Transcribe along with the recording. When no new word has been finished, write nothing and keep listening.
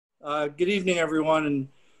Good evening, everyone, and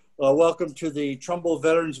welcome to the Trumbull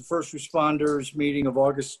Veterans and First Responders meeting of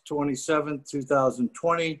August 27th,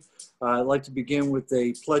 2020. I'd like to begin with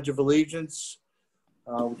a Pledge of Allegiance.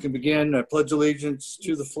 We can begin. I pledge allegiance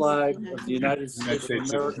to the flag of the United States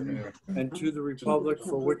of America and to the republic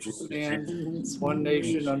for which it stands, one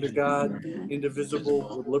nation under God,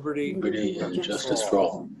 indivisible, with liberty and justice for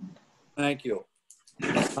all. Thank you.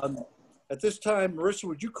 At this time, Marissa,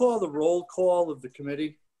 would you call the roll call of the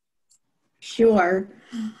committee? Sure.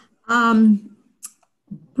 Bruce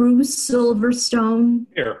Silverstone.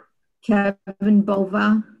 Here. Kevin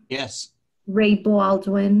Bova. Yes. Ray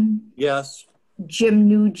Baldwin. Yes. Jim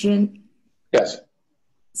Nugent. Yes.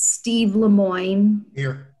 Steve Lemoyne.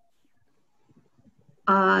 Here.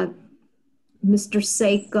 Mr.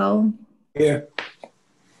 Seiko. Here.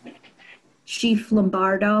 Chief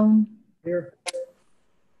Lombardo. Here.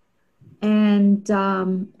 And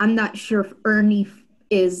I'm not sure if Ernie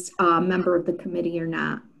is a member of the committee or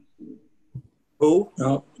not. Who?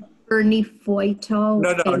 No. Ernie Foito.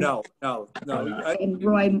 No. And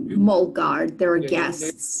Roy Mulgard, they're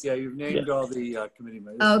guests. You've named all the committee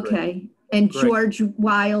members. Okay. Great. And Great. George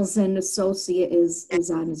Wiles and Associate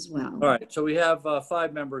is on as well. All right, so we have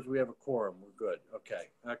 5 members. We have a quorum. We're good. Okay,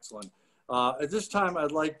 excellent. At this time,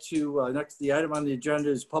 I'd like to, the item on the agenda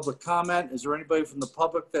is public comment. Is there anybody from the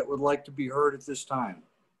public that would like to be heard at this time?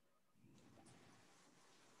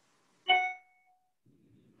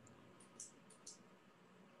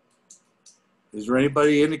 Is there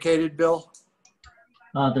anybody indicated, Bill?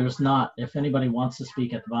 There's not. If anybody wants to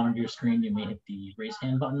speak at the bottom of your screen, you may hit the raise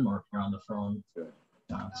hand button, or if you're on the phone,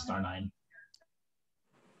 *9.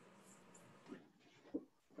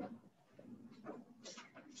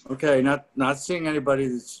 Okay, not seeing anybody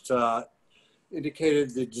that's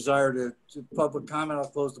indicated the desire to public comment. I'll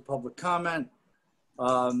close the public comment.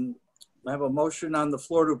 I have a motion on the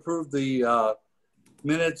floor to approve the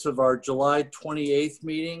minutes of our July 28th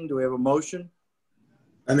meeting. Do we have a motion?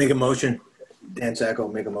 I make a motion. Dan Sacco,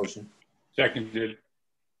 make a motion. Seconded.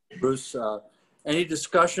 Bruce, any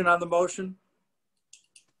discussion on the motion?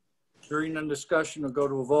 Hearing none discussion, we'll go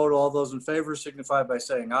to a vote. All those in favor signify by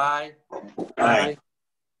saying aye. Aye.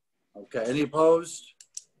 Okay, any opposed?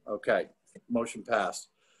 Okay, motion passed.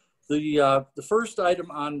 The first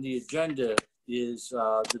item on the agenda is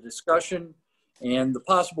the discussion and the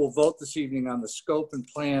possible vote this evening on the scope and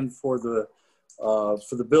plan for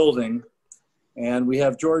the building. And we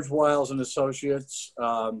have George Wiles and Associates.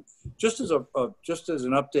 Just as an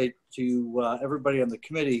update to everybody on the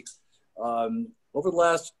committee, over the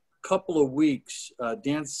last couple of weeks,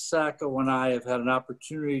 Dan Sacco and I have had an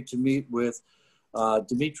opportunity to meet with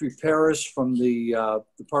Dimitri Paris from the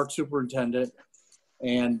park superintendent,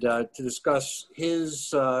 and to discuss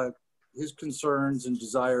his concerns and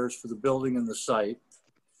desires for the building and the site.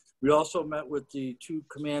 We also met with the 2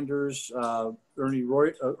 commanders, Ernie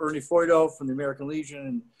Foito from the American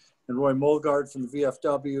Legion and Roy Mulgard from the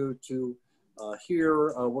VFW, to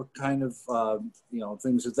hear what kind of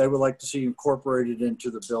things that they would like to see incorporated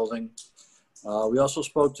into the building. We also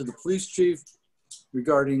spoke to the police chief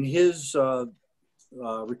regarding his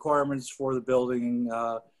requirements for the building,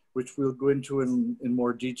 which we'll go into in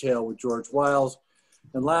more detail with George Wiles.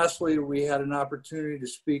 And lastly, we had an opportunity to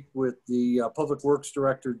speak with the Public Works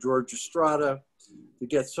Director, George Estrada, to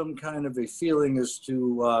get some kind of a feeling as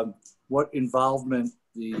to what involvement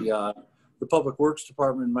the Public Works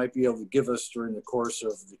Department might be able to give us during the course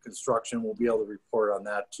of the construction. We'll be able to report on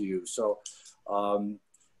that to you. So,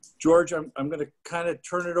 George, I'm going to kind of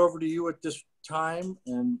turn it over to you at this time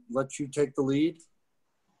and let you take the lead.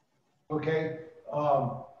 Okay.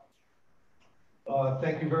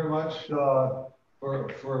 Thank you very much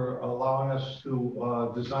for allowing us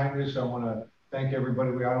to design this. I want to thank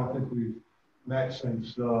everybody. I don't think we've met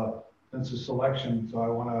since the selection, so I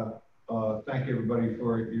want to thank everybody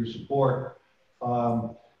for your support.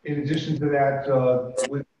 In addition to that,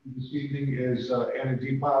 with this evening is Anna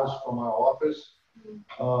DePaz from our office.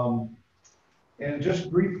 And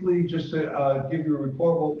just briefly, just to give you a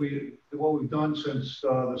report, what we've done since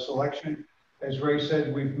the selection. As Ray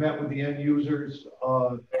said, we've met with the end users,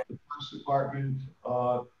 the police department,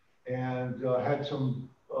 and had some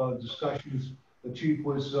discussions. The chief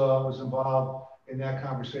was involved in that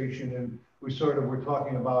conversation, and we sort of were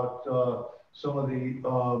talking about some of the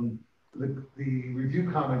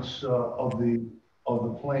review comments of the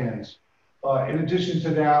plans. In addition to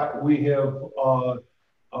that, we have our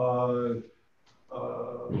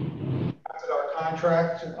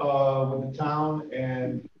contract with the town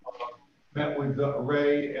and met with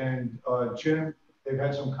Ray and Jim. They've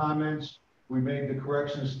had some comments. We made the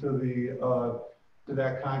corrections to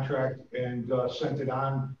that contract and sent it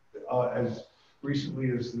on as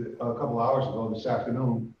recently as a couple hours ago this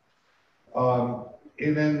afternoon.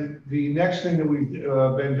 And then the next thing that we've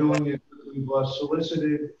been doing is we've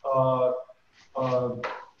solicited a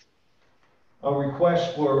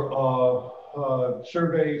request for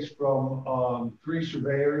surveys from 3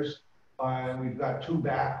 surveyors, and we've got 2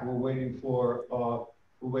 back. We're waiting for a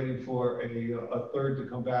third to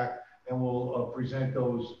come back, and we'll present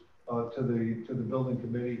those to the building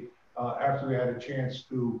committee after we had a chance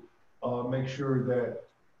to make sure that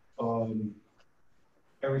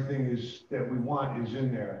everything that we want is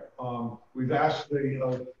in there. We've asked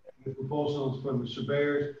the proposals from the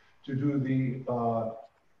surveyors to do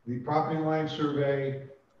the property line survey,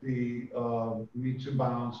 the meets and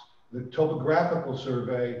bounds, the topographical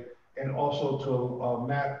survey, and also to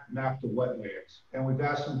map the wetlands. And we've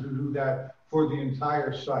asked them to do that for the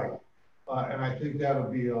entire site. And I think that'll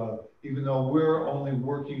be, even though we're only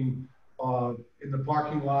working in the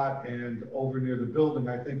parking lot and over near the building,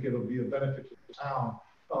 I think it'll be a benefit to the town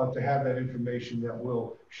to have that information that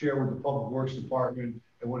we'll share with the Public Works Department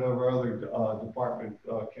and whatever other department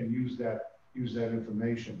can use that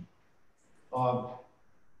information.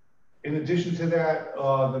 In addition to that,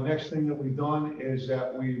 the next thing that we've done is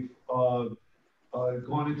that we've gone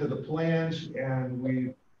into the plans and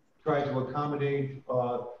we've tried to accommodate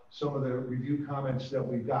some of the review comments that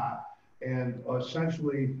we got. And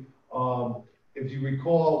essentially, if you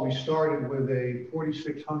recall, we started with a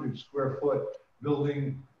 4,600 square foot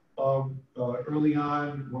building early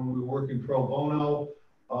on when we were working pro bono,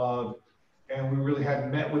 and we really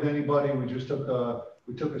hadn't met with anybody. We just took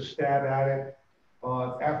a stab at it.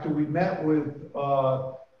 After we met with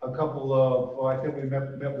a couple of, well, I think we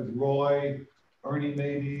met with Roy, Ernie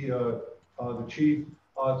maybe, the chief.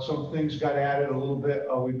 Some things got added a little bit.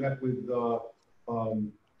 We met with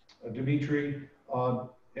Dimitri,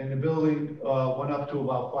 and the building went up to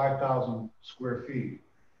about 5,000 square feet.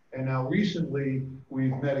 And now recently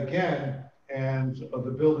we've met again, and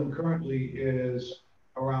the building currently is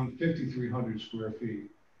around 5,300 square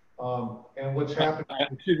feet. And what's happened?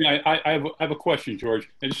 Excuse me, I have a question, George.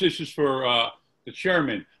 And this is for the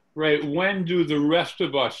chairman. Right, when do the rest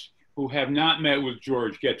of us who have not met with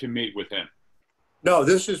George get to meet with him? No,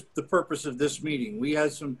 this is the purpose of this meeting. We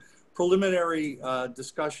had some preliminary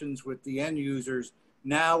discussions with the end users.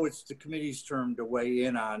 Now it's the committee's turn to weigh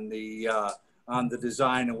in on the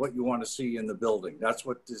design and what you want to see in the building. That's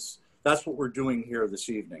what we're doing here this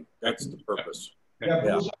evening. That's the purpose. Yeah,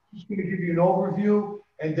 I'm just going to give you an overview,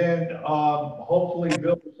 and then hopefully,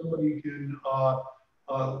 Bill, somebody can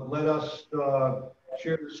let us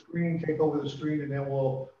share the screen, take over the screen, and then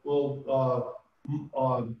we'll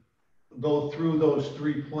go through those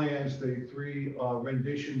 3 plans, the 3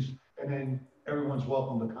 renditions, and then everyone's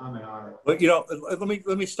welcome to comment on it. But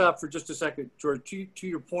let me stop for just a second, George. To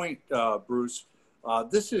your point, Bruce,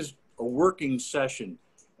 this is a working session.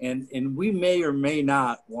 And we may or may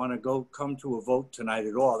not want to come to a vote tonight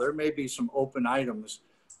at all. There may be some open items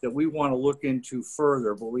that we want to look into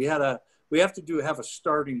further, but we have to have a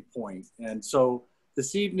starting point. And so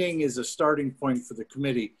this evening is a starting point for the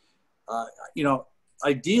committee.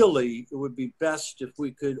 Ideally, it would be best if we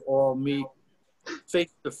could all meet face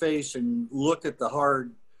to face and look at the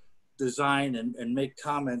hard design and make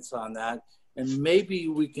comments on that. And maybe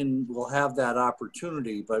we'll have that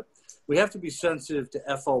opportunity, but we have to be sensitive to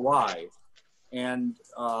FOI. And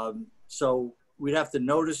so we'd have to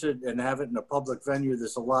notice it and have it in a public venue.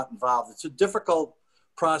 There's a lot involved. It's a difficult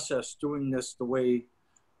process doing this the way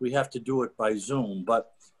we have to do it by Zoom.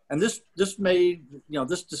 And this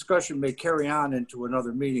discussion may carry on into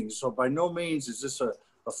another meeting. So by no means is this a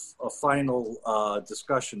final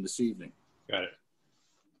discussion this evening. Got it.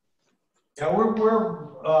 Yeah,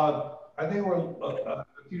 I think we're a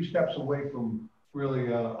few steps away from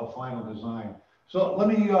really a final design. So let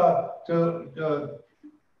me,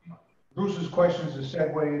 Bruce's questions is a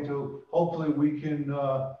segue into, hopefully we can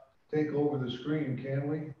take over the screen, can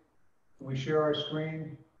we? Can we share our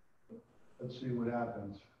screen? Let's see what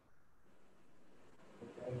happens.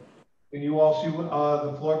 Okay. Can you all see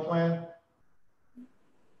the floor plan?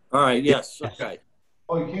 All right, yes, okay.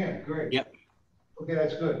 Oh, you can, great. Yep. Okay,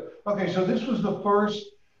 that's good. Okay, so this was the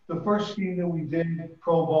first scheme that we did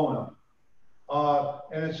pro bono.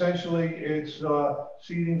 And essentially it's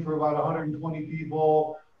seating for about 120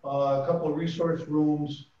 people, a couple of resource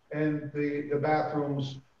rooms, and the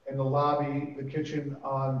bathrooms and the lobby, the kitchen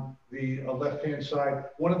on the left-hand side.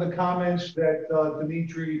 One of the comments that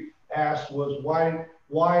Dimitri asked was why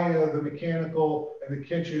the mechanical and the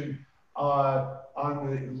kitchen on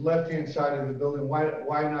the left-hand side of the building,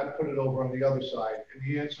 why not put it over on the other side? And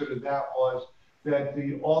the answer to that was that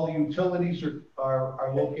all the utilities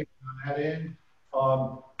are located that in.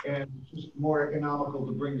 And it's just more economical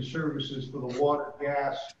to bring the services for the water,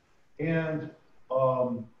 gas, and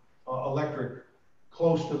electric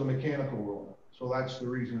close to the mechanical room. So that's the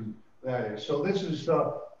reason that is. So this is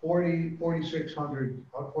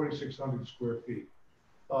 4,600 square feet.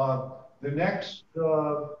 The next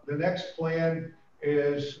plan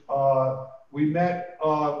is we met.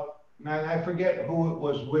 Man, I forget who it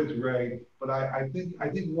was with, Ray, but I think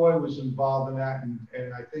Roy was involved in that, and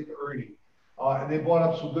I think Ernie. And they brought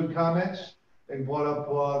up some good comments. They brought up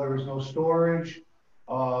there was no storage.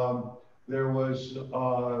 There was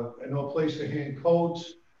no place to hand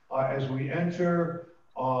coats as we enter.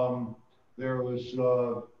 There was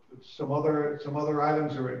some other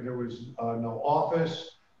items. There was no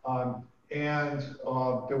office, and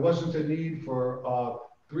there wasn't a need for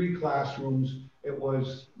 3 classrooms. It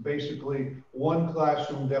was basically 1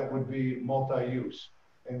 classroom that would be multi-use,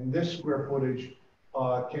 and this square footage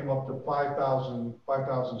came up to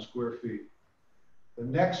 5,000 square feet. The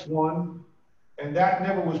next one, and that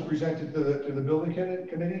never was presented to the building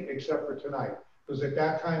committee except for tonight, because at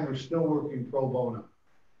that time we're still working pro bono.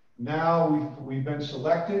 Now we've been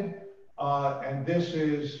selected, and this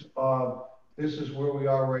is where we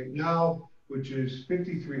are right now, which is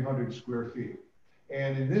 5,300 square feet.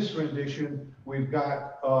 And in this rendition, we've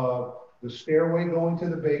got the stairway going to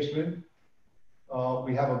the basement.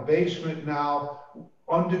 We have a basement now,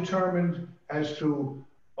 undetermined as to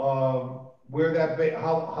where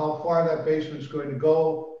how far that basement is going to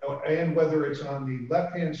go, and whether it's on the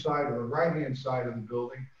left-hand side or the right-hand side of the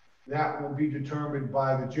building. That will be determined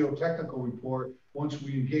by the geotechnical report once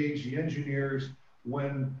we engage the engineers,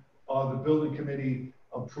 when the building committee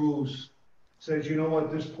approves, says, you know what,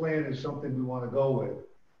 this plan is something we want to go with.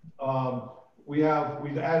 We've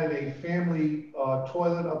added a family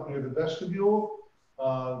toilet up near the vestibule,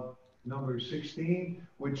 number 16,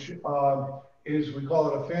 which is, we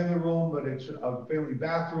call it a family room, but it's a family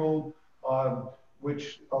bathroom,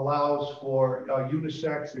 which allows for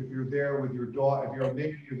unisex. If you're there with your daughter, if you're a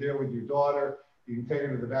man, you're there with your daughter, you can take her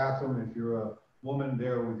to the bathroom. If you're a woman,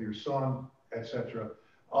 there with your son, etc.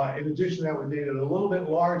 In addition, that would make it a little bit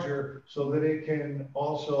larger so that it can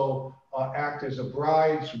also act as a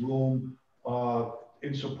bride's room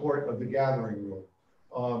in support of the gathering room.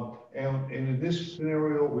 And in this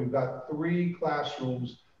scenario, we've got 3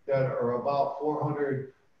 classrooms that are about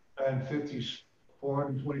 425,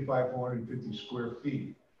 450 square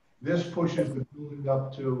feet. This pushes the building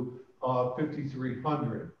up to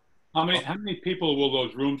 5,300. How many people will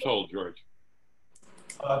those rooms hold, George?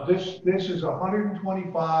 This is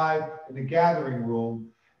 125 in the gathering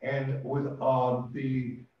room, and with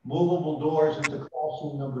the movable doors into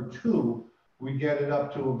classroom number 2, we get it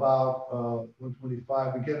up to about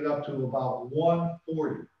 125. We get it up to about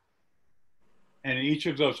 140. And each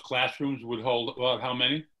of those classrooms would hold about how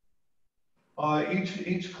many?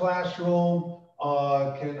 Each classroom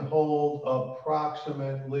can hold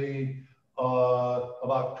approximately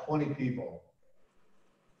about 20 people.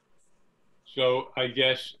 So I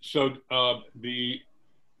guess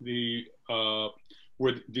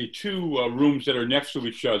with the 2 rooms that are next to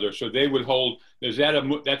each other, so they would hold. Is that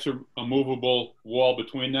that's a movable wall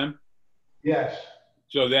between them? Yes.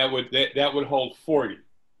 So that would hold 40.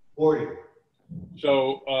 40.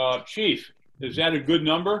 So Chief, is that a good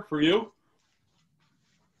number for you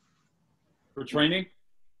for training?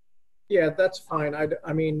 Yeah, that's fine. I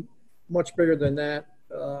mean, much bigger than that,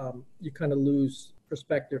 you kind of lose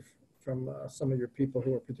perspective from some of your people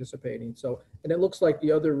who are participating. So, and it looks like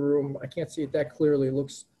the other room, I can't see it that clearly, it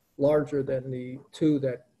looks larger than the 2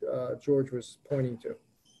 that George was pointing to.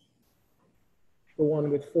 The one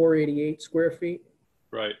with 488 square feet.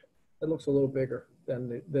 Right. It looks a little bigger than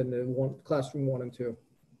the one classroom 1 and 2.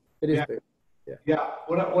 It is big. Yeah. Yeah.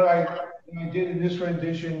 What I did in this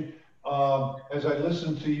rendition, as I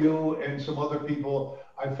listened to you and some other people,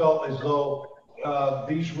 I felt as though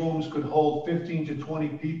these rooms could hold 15 to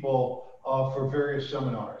 20 people for various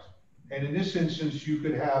seminars. And in this instance, you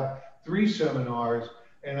could have 3 seminars.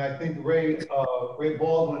 And I think Ray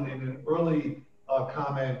Baldwin, in an early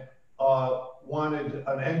comment, wanted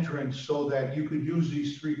an entrance so that you could use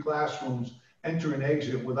these 3 classrooms, enter and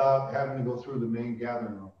exit, without having to go through the main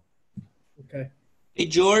gathering room. Okay. Hey,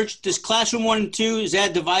 George, does classroom 1 and 2, is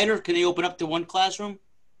that a divider? Can they open up to 1 classroom?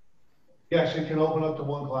 Yes, it can open up to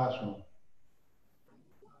 1 classroom.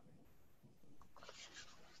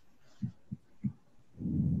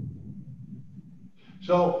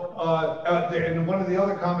 So, and one of the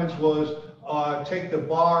other comments was take the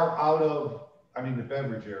bar out of, the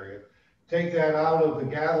beverage area, take that out of the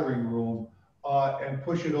gathering room and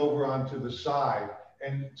push it over onto the side.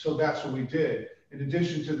 And so that's what we did. In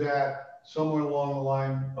addition to that, somewhere along the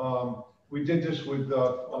line, we did this with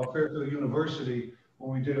Fairfield University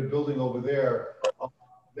when we did a building over there.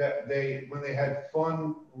 That when they had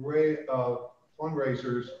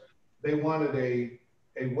fundraisers, they wanted a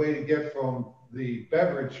way to get from the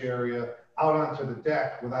beverage area out onto the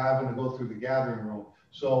deck without having to go through the gathering room.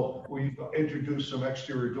 So we introduced some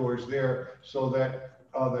exterior doors there so that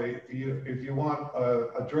if you want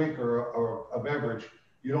a drink or a beverage,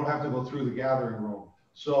 you don't have to go through the gathering room.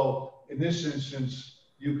 So in this instance,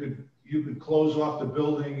 you could close off the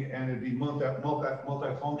building and it'd be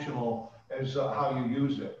multifunctional as how you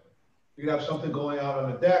use it. You have something going out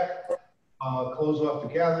on the deck, close off the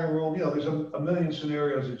gathering room. You know, there's a million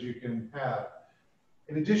scenarios that you can have.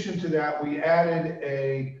 In addition to that, we added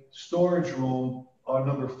a storage room,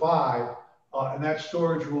 number 5, and that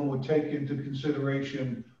storage room would take into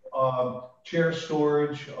consideration chair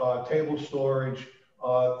storage, table storage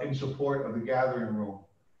in support of the gathering room.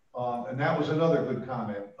 And that was another good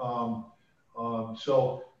comment.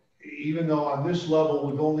 So even though on this level,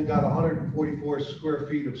 we've only got 144 square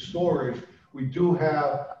feet of storage, we do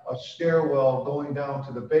have a stairwell going down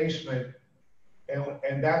to the basement.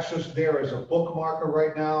 And that's just there as a bookmarker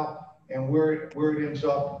right now. And where it ends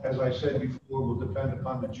up, as I said before, will depend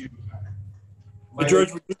upon the geotech.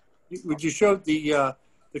 George, would you show the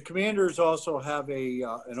commanders also have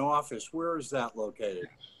an office? Where is that located?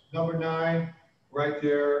 Number 9, right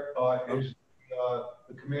there, is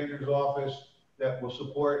the commander's office that will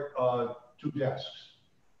support 2 desks.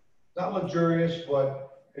 Not luxurious,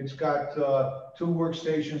 but it's got 2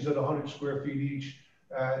 workstations at 100 square feet each.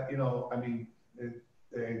 You know, I mean,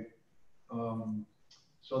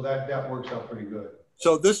 so that works out pretty good.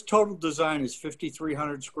 So this total design is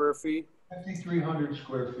 5,300 square feet? 5,300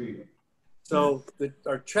 square feet. So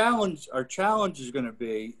our challenge is going to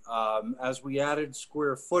be, as we added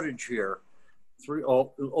square footage here,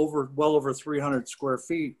 well over 300 square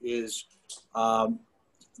feet, is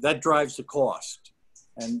that drives the cost.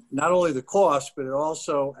 And not only the cost, but it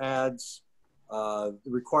also adds the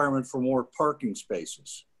requirement for more parking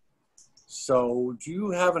spaces. So do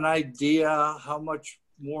you have an idea how much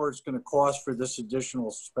more it's going to cost for this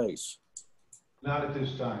additional space? Not at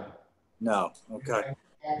this time. No. Okay.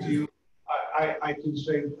 I can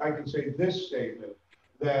say this statement,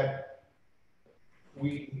 that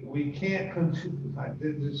we can't continue.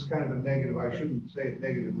 This is kind of a negative. I shouldn't say it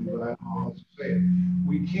negatively, but I don't know how to say it.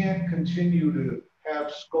 We can't continue to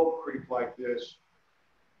have scope creep like this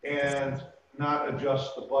and not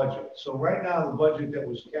adjust the budget. So right now, the budget that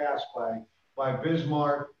was cast by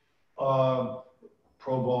Bismarck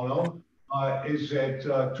pro bono is at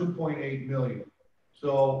 2.8 million.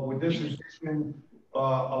 So with this addition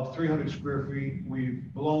of 300 square feet,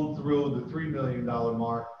 we've blown through the $3 million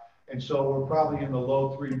mark. And so we're probably in the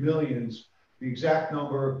low 3 millions. The exact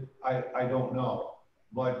number, I don't know.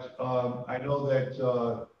 But I know that,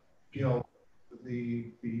 you know,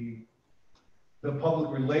 the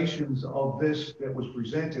public relations of this that was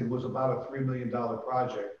presented was about a $3 million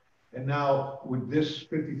project. And now with this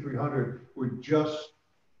 5,300, we're just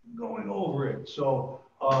going over it. So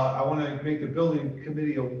I want to make the building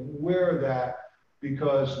committee aware of that,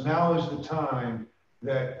 because now is the time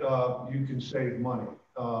that you can save money.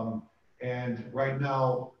 And right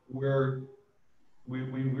now we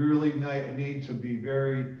really need to be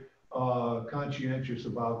very conscientious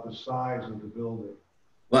about the size of the building.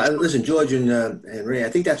 Well, listen, George and Ray, I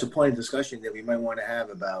think that's a point of discussion that we might want to have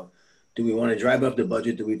about, do we want to drive up the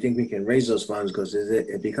budget? Do we think we can raise those funds? Because if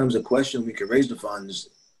it becomes a question, we can raise the funds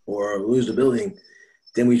or lose the building,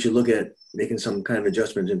 then we should look at making some kind of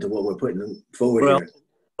adjustments into what we're putting forward here.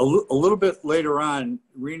 A little bit later on,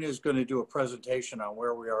 Rena is going to do a presentation on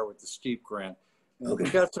where we are with the STEEP grant. Okay.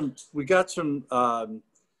 We got some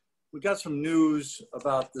news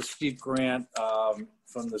about the STEEP grant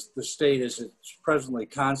from the state as it's presently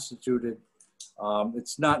constituted.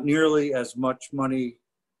 It's not nearly as much money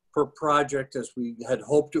per project as we had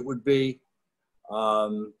hoped it would be.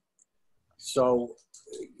 So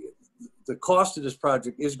the cost of this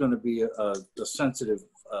project is going to be a sensitive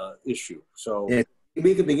issue. So yeah,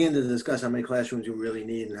 we could begin to discuss how many classrooms you really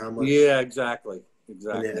need and how much. Yeah, exactly. And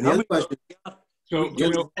the other question. So,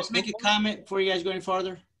 let's make a comment before you guys go any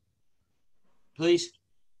farther, please.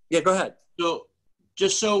 Yeah, go ahead. So,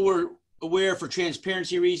 just so we're aware, for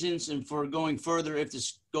transparency reasons and for going further, if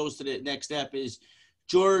this goes to the next step, is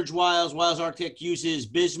George Wiles Architect uses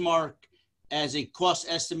Bismarck as a cost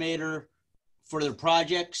estimator for their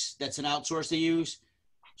projects. That's an outsource they use.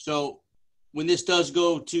 So when this does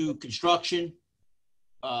go to construction,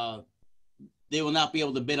 they will not be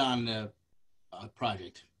able to bid on the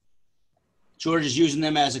project. George is using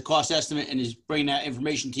them as a cost estimate and is bringing that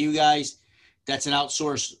information to you guys. That's an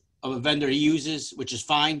outsource of a vendor he uses, which is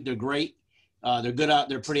fine. They're great. They're good out.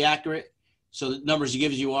 They're pretty accurate. So the numbers he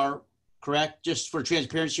gives you are correct, just for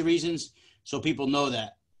transparency reasons, so people know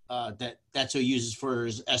that that's who he uses for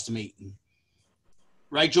his estimating.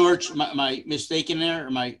 Right, George? Am I mistaken there? Or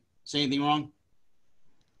am I saying anything wrong?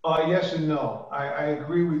 Yes and no. I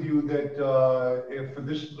agree with you that if for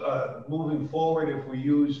this moving forward, if we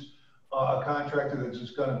use a contractor that's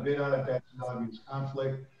just going to bid on it, that's an obvious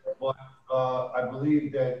conflict. But I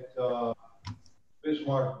believe that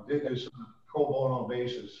Bismarck did this on a pro bono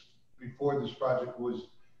basis before this project was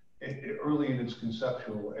early in its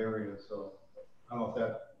conceptual area. So I don't know if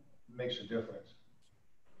that makes a difference.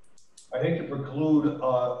 I hate to preclude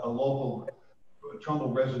a local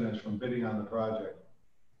Trumbull residents from bidding on the project.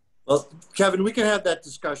 Well, Kevin, we can have that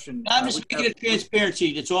discussion. I'm just making it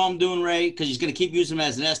transparency. That's all I'm doing, Ray, because he's going to keep using them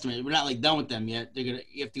as an estimate. We're not like done with them yet. They're going to,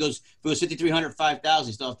 if it goes 5,300, 5,000,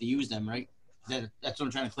 you still have to use them, right? That's what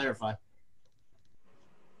I'm trying to clarify.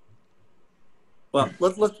 Well,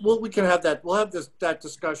 we can have that. We'll have that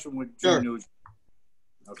discussion with Jim Nugent.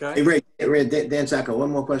 Okay. Hey, Ray, Dan Sacco,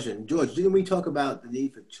 one more question. George, didn't we talk about the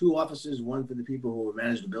need for 2 offices, one for the people who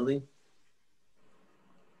manage the building?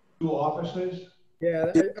 2 offices?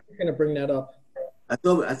 Yeah, I'm going to bring that up. I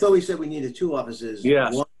thought we said we needed 2 offices.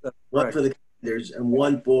 Yes, one for the vendors and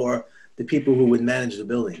one for the people who would manage the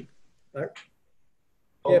building. Right.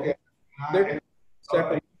 Okay. They're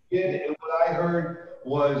separate. What I heard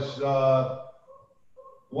was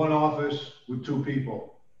 1 office with 2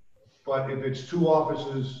 people. But if it's 2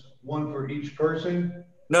 offices, 1 for each person?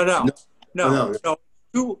 No.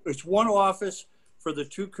 It's 1 office for the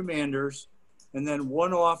 2 commanders, and then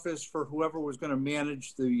 1 office for whoever was going to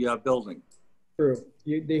manage the building. True.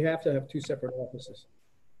 They have to have 2 separate offices.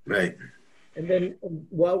 Right. And then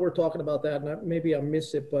while we're talking about that, and maybe I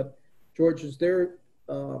missed it, but George, is there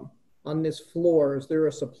on this floor, is there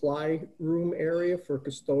a supply room area for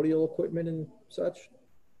custodial equipment and such?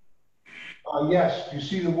 Yes. You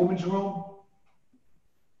see the women's room?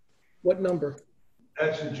 What number?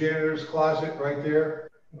 That's the janitor's closet right there.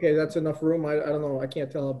 Okay, that's enough room. I don't know. I can't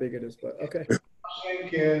tell how big it is, but okay.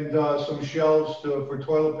 Sink and some shelves for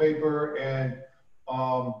toilet paper and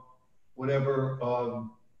whatever.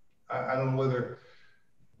 I don't know whether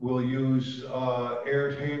we'll use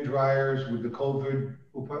air hand dryers with the COVID.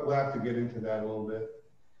 We'll have to get into that a little bit.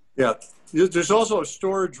 Yeah, there's also a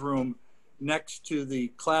storage room next to the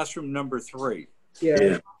classroom number 3.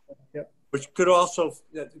 Yeah. Which could also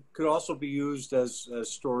be used as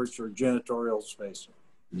storage or janitorial space.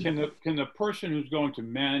 Can the person who's going to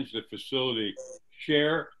manage the facility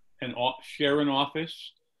share an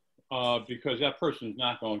office? Because that person is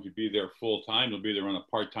not going to be there full time; they'll be there on a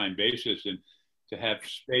part-time basis, and to have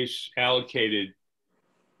space allocated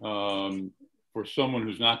for someone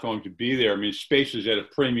who's not going to be there. I mean, space is at a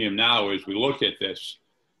premium now as we look at this.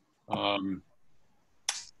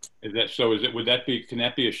 Is that so? Would that be? Can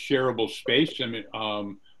that be a shareable space? I mean,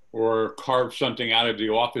 or carve something out of the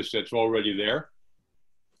office that's already there?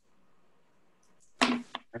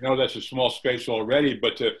 I know that's a small space already,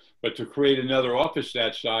 but to create another office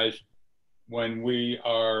that size, when we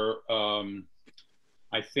are,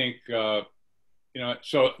 I think,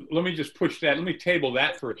 so let me just push that. Let me table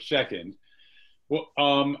that for a second. Well,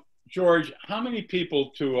 George, how many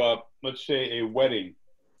people to, let's say, a wedding?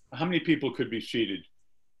 How many people could be seated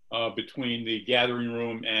between the gathering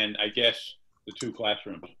room and, I guess, the 2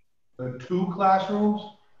 classrooms? The 2 classrooms,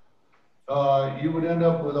 you would end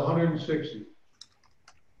up with 160.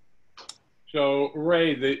 So,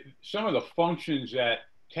 Ray, some of the functions at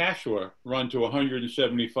Tashua run to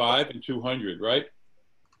 175 and 200, right?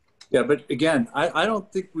 Yeah, but again, I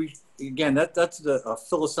don't think that's a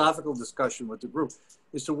philosophical discussion with the group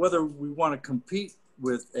as to whether we want to compete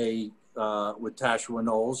with with Tashua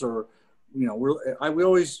Knowles, or we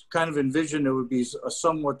always kind of envisioned it would be a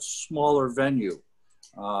somewhat smaller venue.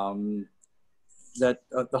 That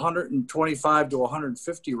the 125 to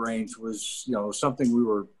 150 range was, something we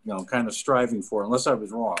were, kind of striving for, unless I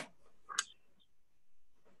was wrong.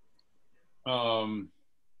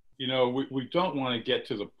 We don't want to get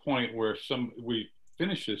to the point where we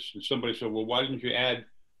finish this and somebody said, well, why didn't you add,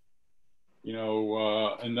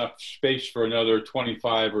 enough space for another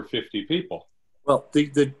 25 or 50 people? Well,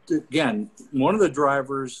 again, one of the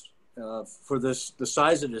drivers for the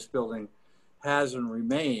size of this building has and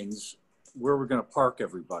remains where we're going to park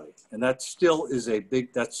everybody. And that still is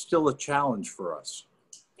that's still a challenge for us.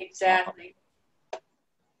 Exactly.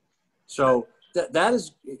 So that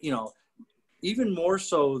is, even more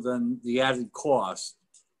so than the added cost,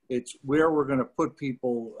 It's where we're going to put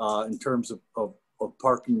people in terms of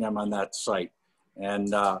parking them on that site. And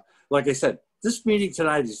like I said, this meeting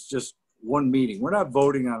tonight is just one meeting. We're not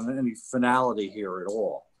voting on any finality here at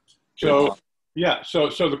all. So, yeah, so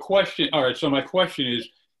the question, all right, so my question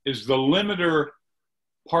is the limiter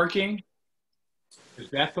parking? Is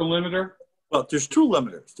that the limiter? Well, there's two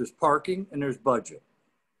limiters. There's parking and there's budget.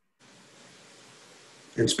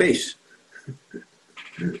 In space.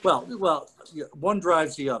 Well, yeah, one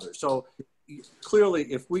drives the other. So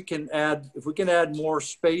clearly, if we can add more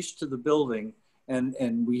space to the building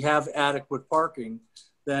and we have adequate parking,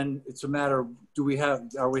 then it's a matter of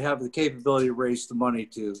are we have the capability to raise the money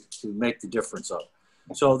to make the difference up.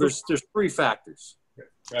 So there's three factors.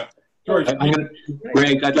 Yeah. George,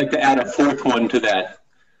 Greg, I'd like to add a fourth one to that,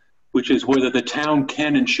 which is whether the town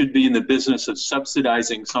can and should be in the business of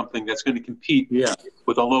subsidizing something that's going to compete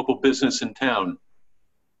with a local business in town.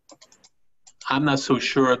 I'm not so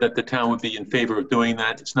sure that the town would be in favor of doing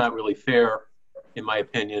that. It's not really fair, in my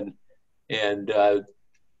opinion, and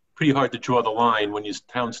pretty hard to draw the line when your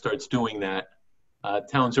town starts doing that.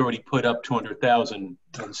 Town's already put up $200,000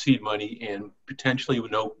 in seed money and potentially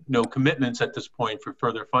with no commitments at this point for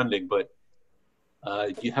further funding, but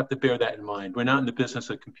you have to bear that in mind. We're not in the business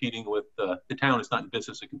of competing with, the town is not in the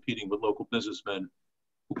business of competing with local businessmen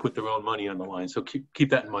who put their own money on the line. So keep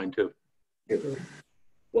that in mind too.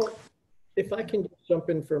 Well, if I can just jump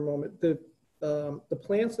in for a moment, the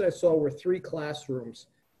plans that I saw were 3 classrooms,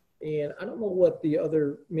 and I don't know what the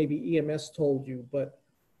other maybe EMS told you, but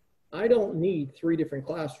I don't need 3 different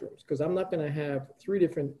classrooms because I'm not going to have 3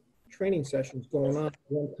 different training sessions going on at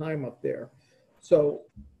one time up there. So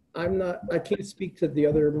I can't speak to the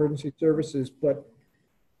other emergency services, but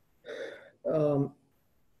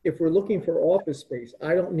if we're looking for office space,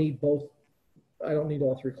 I don't need all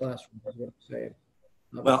 3 classrooms, is what I'm saying.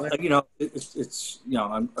 Well,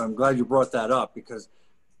 I'm glad you brought that up, because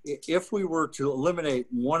if we were to eliminate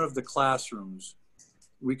one of the classrooms,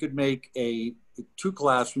 we could make 2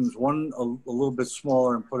 classrooms, one a little bit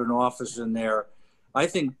smaller, and put an office in there. I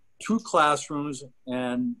think 2 classrooms,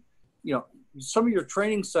 and some of your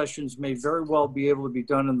training sessions may very well be able to be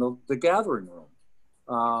done in the gathering room.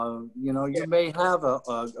 You may have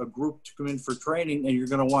a group to come in for training, and you're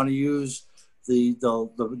going to want to use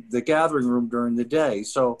the gathering room during the day.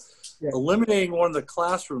 So eliminating one of the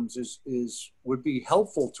classrooms would be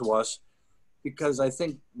helpful to us, because I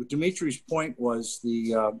think what Dimitri's point was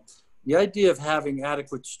the idea of having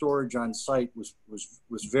adequate storage on site was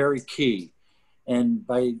very key. And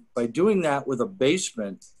by doing that with a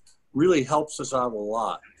basement really helps us out a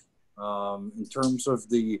lot in terms of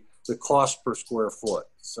the cost per square foot.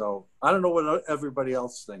 So I don't know what everybody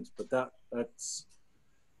else thinks, but that's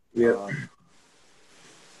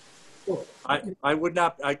I would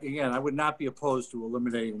not be opposed to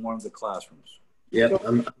eliminating one of the classrooms. Yeah,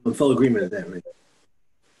 I'm in full agreement with that. Right?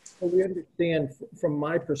 So we understand, from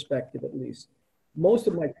my perspective at least, most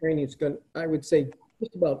of my training is I would say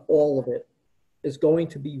just about all of it is going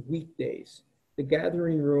to be weekdays. The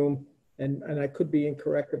gathering room, and I could be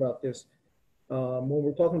incorrect about this, when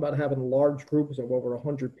we're talking about having large groups of over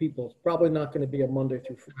 100 people, it's probably not going to be a Monday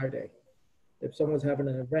through Friday. If someone's having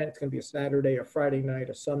an event, it's going to be a Saturday, a Friday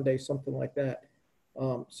night, a Sunday, something like that.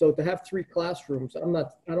 So to have 3 classrooms, I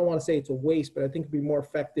don't want to say it's a waste, but I think it'd be more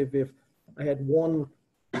effective if I had one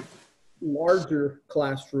larger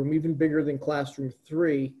classroom, even bigger than classroom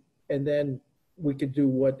 3, and then we could do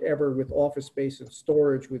whatever with office space and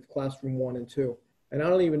storage with classroom 1 and 2. And I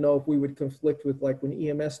don't even know if we would conflict with like when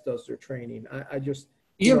EMS does their training. I just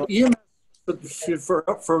EMS,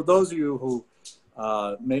 for those of you who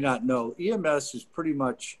may not know, EMS is pretty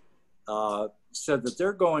much said that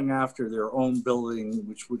they're going after their own building,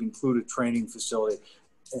 which would include a training facility.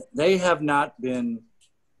 They have not been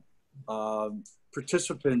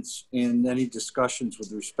participants in any discussions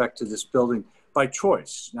with respect to this building by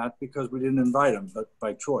choice, not because we didn't invite them, but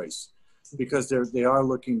by choice, because they are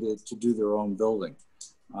looking to do their own building.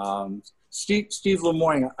 Steve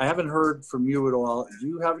Lemoyne, I haven't heard from you at all. Do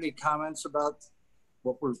you have any comments about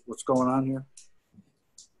what's going on here?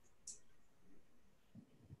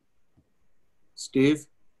 Steve?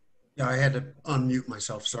 Yeah, I had to unmute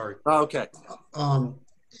myself, sorry. Oh, okay.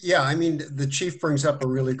 Yeah, I mean, the chief brings up a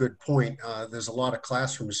really good point. There's a lot of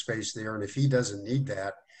classroom space there, and if he doesn't need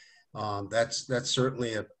that, that's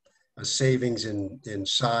certainly a savings in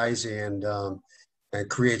size and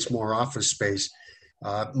creates more office space.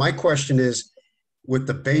 My question is, with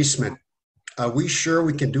the basement, are we sure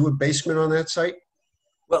we can do a basement on that site?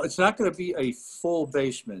 Well, it's not going to be a full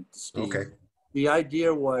basement, Steve. Okay. The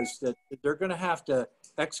idea was that they're going to have to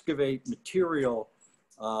excavate material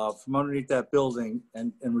from underneath that building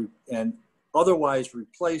and otherwise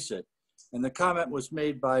replace it. And the comment was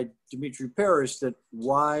made by Dimitri Paris that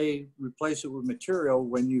why replace it with material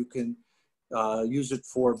when you can use it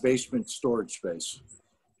for basement storage space.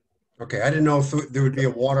 Okay, I didn't know if there would be a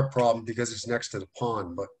water problem because it's next to the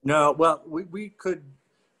pond, but No, well, we could,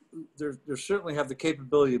 there certainly have the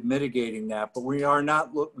capability of mitigating that, but we are not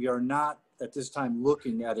at this time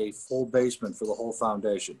looking at a full basement for the whole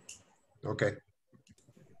foundation. okay.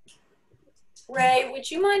 Ray, would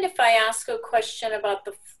you mind if I ask a question about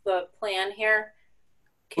the plan here?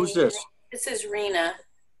 Who's this? This is Rena.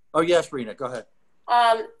 Oh, yes, Rena, go ahead.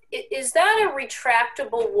 Is that a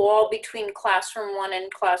retractable wall between classroom 1 and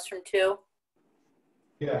classroom 2?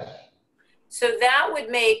 Yes. So that would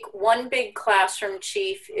make one big classroom,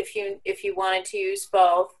 Chief, if you wanted to use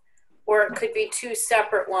both, or it could be 2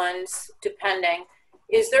 separate ones, depending.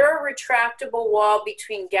 Is there a retractable wall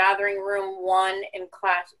between gathering room 1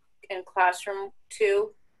 and classroom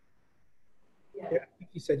 2? Yeah, I think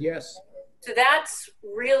he said yes. So that's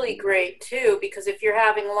really great too, because if you're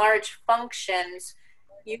having large functions,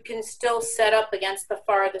 you can still set up against the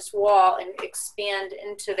farthest wall and expand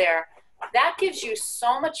into there. That gives you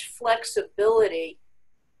so much flexibility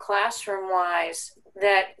classroom-wise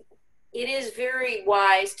that it is very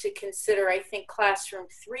wise to consider, I think, classroom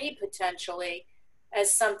 3 potentially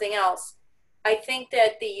as something else. I think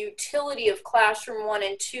that the utility of classroom 1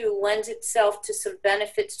 and 2 lends itself to some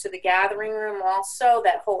benefits to the gathering room also,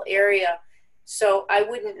 that whole area. So I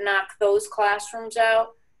wouldn't knock those classrooms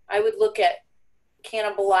out. I would look at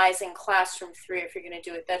cannibalizing classroom 3 if you're going to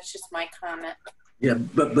do it. That's just my comment. Yeah,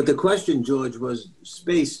 but the question, George, was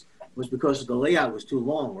space was because the layout was too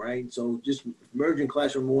long, right? So just merging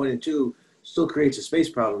classroom 1 and 2 still creates a space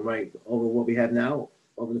problem, right? Over what we have now,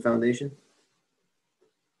 over the foundation?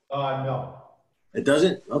 No. It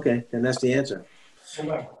doesn't? Okay, then that's the answer.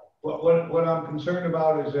 Okay. What I'm concerned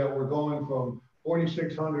about is that we're going from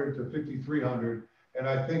 4,600 to 5,300, and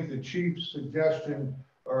I think the chief's suggestion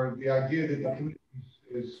or the idea that the committee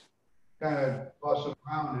is kind of tossing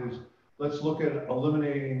around is let's look at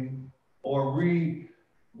eliminating or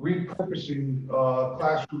repurposing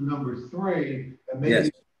classroom number 3 and maybe Yes.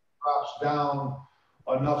 it drops down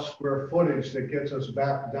enough square footage that gets us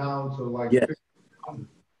back down to like Yes. 1,500.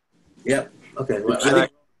 Yep. Okay. Well,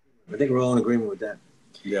 Exactly. I think we're all in agreement with that.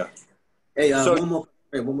 Yeah. Hey, So-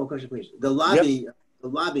 one more question, please. The lobby,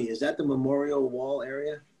 is that the memorial wall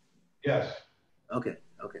area? Yes. Okay.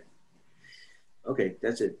 Okay,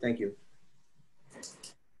 that's it. Thank you.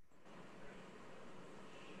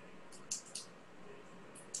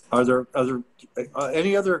 Are there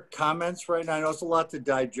any other comments right now? I know it's a lot to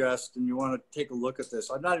digest, and you want to take a look at this.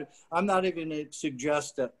 I'm not even going to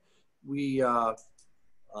suggest that we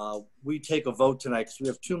take a vote tonight because we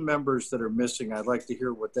have 2 members that are missing. I'd like to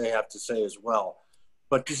hear what they have to say as well.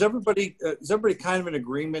 But is everybody kind of in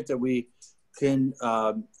agreement that we can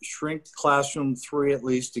shrink classroom 3 at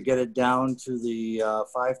least to get it down to the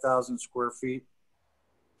 5,000 square feet?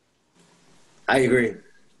 I agree.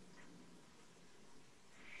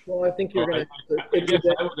 Well, I think you're going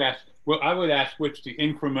I would ask what's the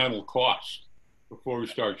incremental cost before we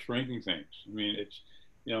start shrinking things. I mean, it's,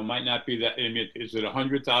 might not be that. I mean, is it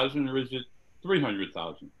 100,000 or is it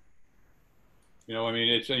 300,000? I mean,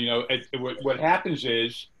 it's, what happens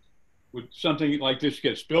is when something like this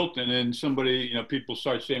gets built and then somebody, people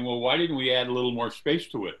start saying, well, why didn't we add a little more space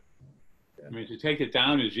to it? I mean, to take it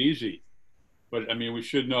down is easy, but I mean, we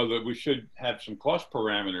should know that we should have some cost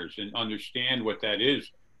parameters and understand what that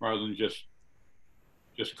is rather than just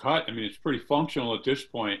cut. I mean, it's pretty functional at this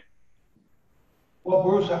point. Well,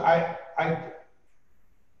 Bruce, I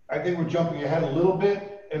think we're jumping ahead a little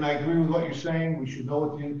bit, and I agree with what you're saying. We should know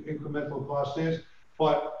what the incremental cost is.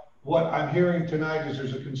 But what I'm hearing tonight is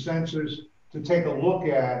there's a consensus to take a look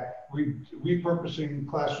at repurposing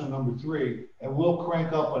classroom number 3, and we'll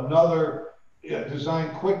crank up another design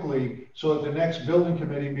quickly so at the next building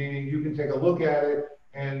committee meeting, you can take a look at it,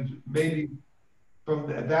 and maybe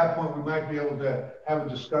at that point, we might be able to have a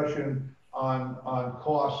discussion on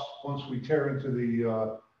costs once we tear into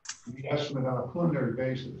the estimate on a preliminary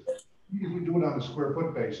basis. If we do it on a square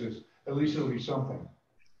foot basis, at least it'll be something.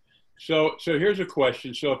 So here's a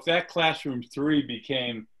question. So if that classroom 3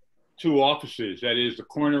 became 2 offices, that is the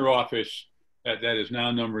corner office that is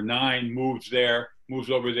now number 9 moves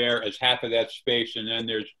over there as half of that space, and then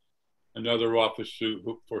there's another office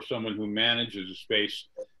for someone who manages the space.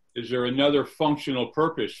 Is there another functional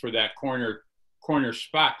purpose for that corner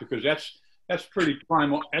spot? Because that's pretty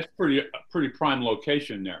prime. That's pretty prime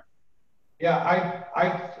location there. Yeah,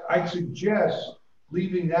 I suggest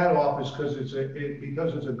leaving that office because it's a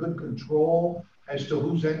good control as to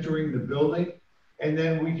who's entering the building. And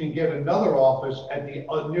then we can get another office at the,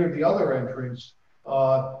 near the other entrance,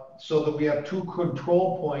 so that we have two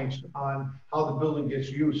control points on how the building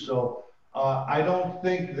gets used. So I don't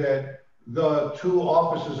think that the two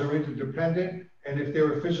offices are interdependent, and if they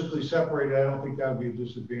were physically separated, I don't think that would be a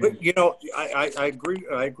disadvantage. But, you know, I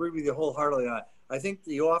agree with you wholeheartedly on it. I think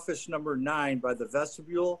the office number 9 by the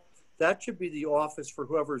vestibule, that should be the office for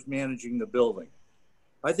whoever's managing the building.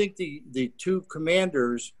 I think the two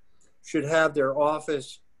commanders should have their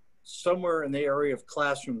office somewhere in the area of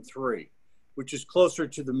classroom 3, which is closer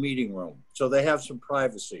to the meeting room, so they have some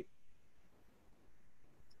privacy.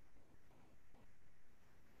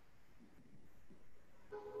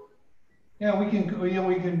 Yeah, we can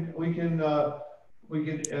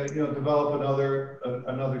develop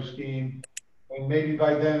another scheme, and maybe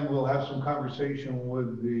by then we'll have some conversation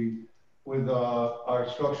with our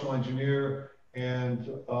structural engineer and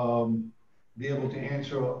be able to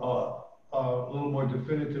answer a little more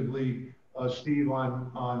definitively, Steve,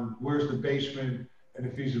 on where's the basement and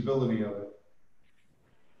the feasibility of it.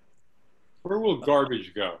 Where will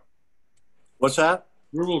garbage go? What's that?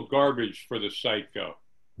 Where will garbage for the site go?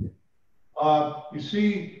 You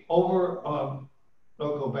see over, I'll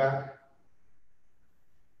go back.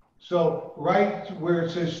 So right where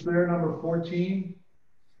it says square number 14,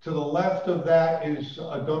 to the left of that is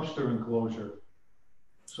a dumpster enclosure.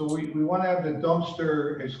 So we want to have the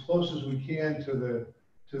dumpster as close as we can to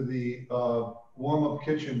the warm-up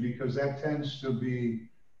kitchen, because that tends to be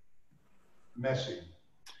messy.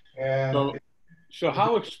 And so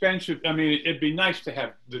how expensive, I mean, it'd be nice to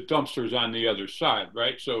have the dumpsters on the other side,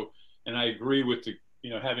 right? So, and I agree with the,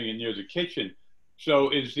 having it near the kitchen. So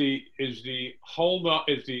is the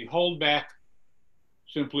holdback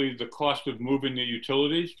simply the cost of moving the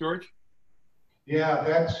utilities, George? Yeah,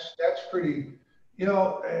 that's pretty, we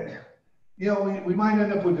might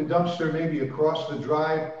end up with the dumpster maybe across the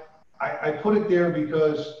drive. I put it there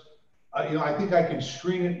because, I think I can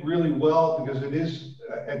screen it really well because it is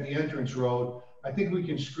at the entrance road. I think we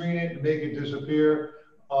can screen it and make it disappear.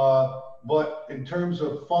 But in terms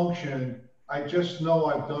of function, I just know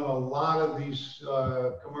I've done a lot of these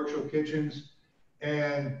commercial kitchens,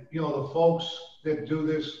 and the folks that do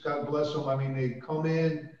this, God bless them, I mean, they come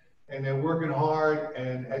in and they're working hard,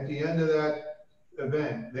 and at the end of that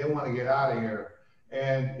event, they want to get out of here.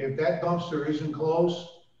 And if that dumpster isn't close,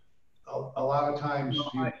 a lot of times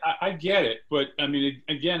I get it, but I mean,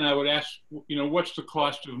 again, I would ask, what's the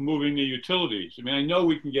cost of moving the utilities? I mean, I know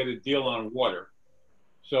we can get a deal on water,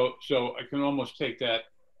 so I can almost take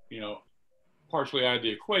that, partially out of the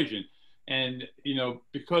equation. And,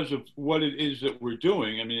 because of what it is that we're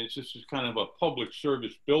doing, I mean, this is kind of a public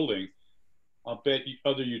service building. I'll bet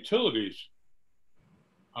other utilities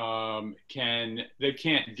they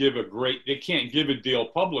can't give a deal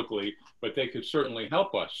publicly, but they could certainly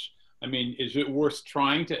help us. I mean, is it worth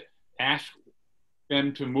trying to ask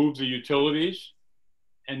them to move the utilities,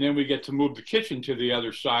 and then we get to move the kitchen to the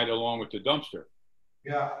other side along with the dumpster?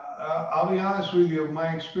 Yeah, I'll be honest with you.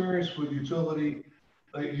 My experience with utility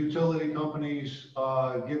companies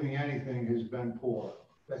giving anything has been poor.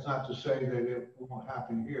 That's not to say that it won't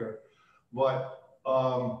happen here, but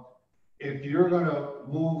if you're going to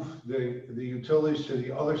move the utilities to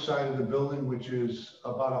the other side of the building, which is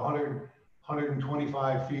about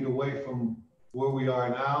 125 feet away from where we are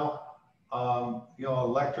now,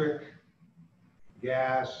 electric,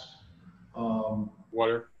 gas,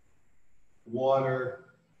 water,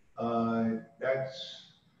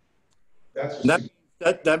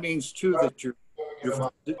 that means too that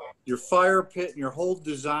your fire pit and your whole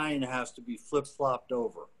design has to be flip-flopped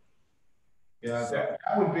over. Yeah,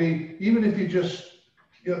 that would be, even if you just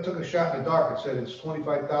took a shot in the dark and said it's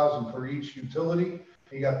 $25,000 for each utility.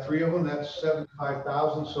 You got 3 of them, that's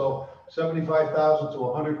 $75,000. So $75,000 to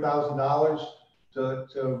 $100,000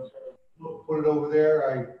 to put it over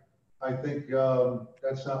there. I think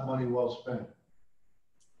that's not money well spent,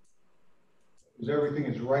 because everything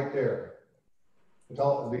is right there. The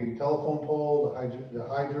telephone pole, the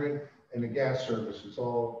hydrant, and the gas service. It's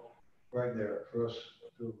all right there for us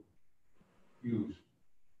to use.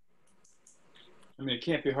 I mean, it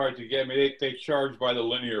can't be hard to get. I mean, they charge by the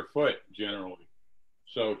linear foot generally,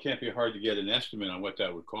 so it can't be hard to get an estimate on what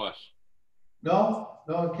that would cost. No,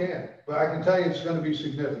 it can't. But I can tell you it's going to be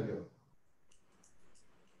significant.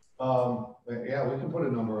 Yeah, we can put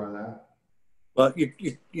a number on that. But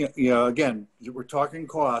again, we're talking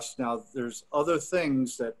costs. Now, there's other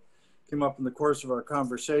things that came up in the course of our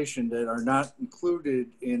conversation that are not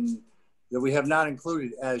included that we have not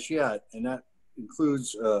included as yet, and that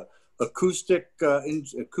includes acoustic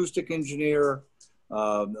engineer,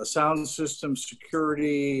 a sound system,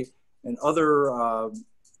 security, and other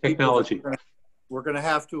Technology. we're going to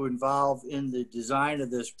have to involve in the design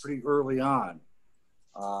of this pretty early on.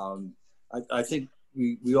 I think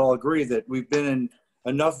we all agree that we've been in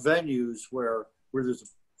enough venues where there's a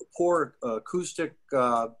poor acoustic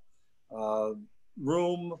room,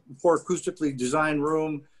 poor acoustically designed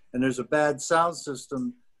room, and there's a bad sound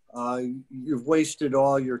system. You've wasted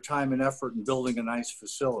all your time and effort in building a nice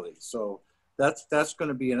facility. So that's going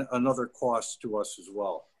to be another cost to us as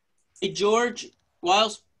well. Hey, George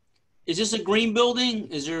Wiles, is this a green building?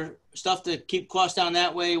 Is there stuff to keep costs down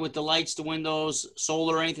that way with the lights, the windows,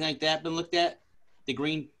 solar, or anything like that been looked at? The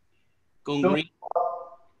green, going green?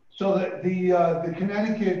 So the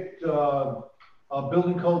Connecticut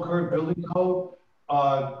building code, current building code,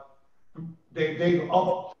 they've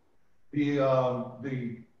upped the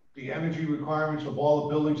energy requirements of all the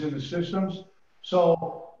buildings in the systems.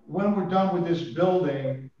 So when we're done with this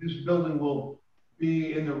building will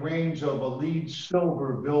be in the range of a LEED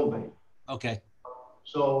silver building. Okay.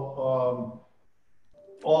 So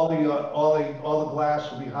all the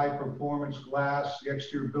glass will be high performance glass. The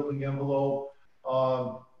exterior building envelope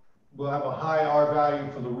will have a high R value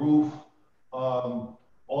for the roof. All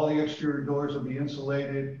the exterior doors will be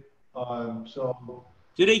insulated. So.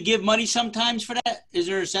 Do they give money sometimes for that? Is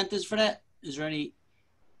there incentives for that? Is there any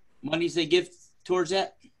monies they give towards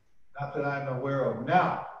that? Not that I'm aware of.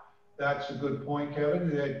 Now, that's a good point, Kevin,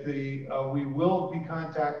 that we will be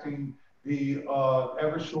contacting the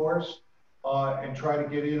Eversource and try to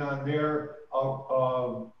get in on their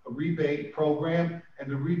rebate program,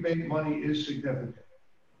 and the rebate money is significant.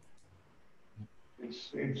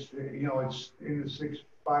 It's you know, it's in the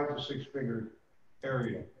 5 to 6 figure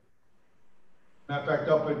area. Matter of fact,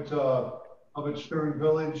 up at Stern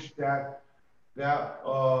Village, that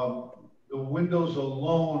the windows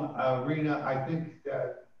alone, Rena, I think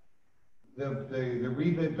that the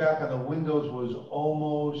rebate back on the windows was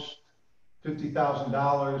almost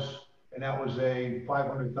 $50,000, and that was a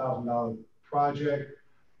 $500,000 project.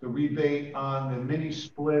 The rebate on the mini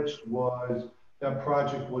splits that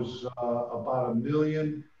project was about $1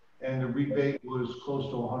 million, and the rebate was close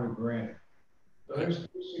to 100 grand. So there's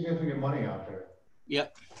significant money out there.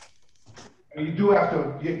 Yep. And you do have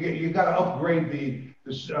to, you got to upgrade the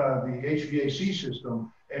HVAC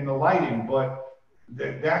system and the lighting, but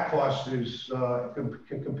that cost is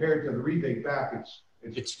compared to the rebate back,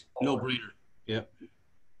 it's no brainer. Yep.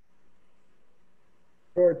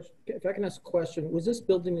 George, if I can ask a question, was this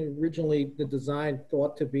building originally the design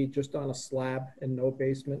thought to be just on a slab and no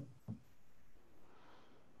basement?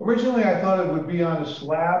 Originally, I thought it would be on a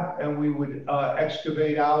slab and we would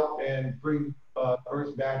excavate out and bring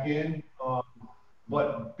earth back in.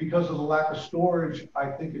 But because of the lack of storage, I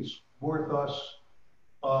think it's worth us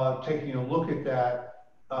taking a look at that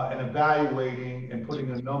and evaluating and putting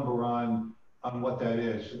a number on what that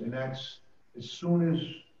is. And that's as soon as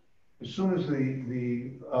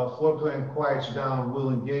the floor plan quiets down, we'll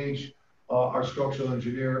engage our structural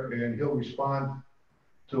engineer and he'll respond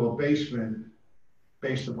to a basement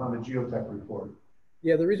based upon the geotech report.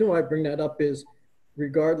 Yeah, the reason why I bring that up is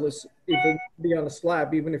regardless, if it would be on a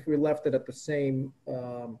slab, even if we left it at the same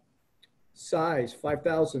size,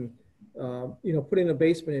 5,000, you know, putting a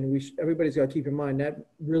basement in, everybody's got to keep in mind that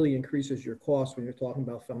really increases your cost when you're talking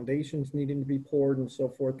about foundations needing to be poured and so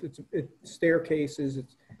forth. It's staircases. It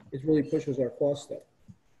really pushes our costs up.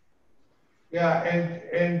 Yeah,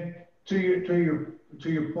 and to your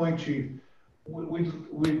point, Chief, we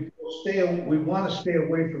want to stay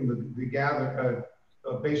away from the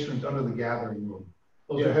basement under the gathering room.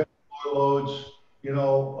 Those are heavy loads. You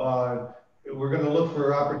know, we're going to look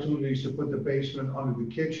for opportunities to put the basement under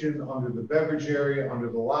the kitchen, under the beverage area, under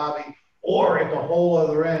the lobby, or at the whole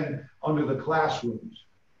other end under the classrooms.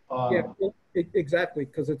 Yeah, exactly,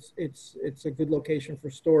 because it's a good location for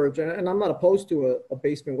storage, and I'm not opposed to a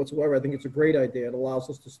basement whatsoever. I think it's a great idea. It allows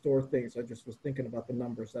us to store things. I just was thinking about the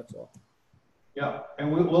numbers. That's all. Yeah,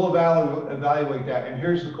 and we'll evaluate that. And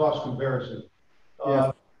here's the cost comparison.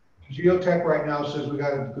 Geotech right now says we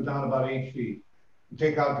got to go down about 8 feet and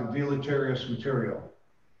take out the deleterious material,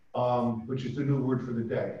 which is the new word for the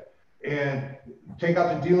day. And take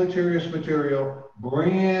out the deleterious material,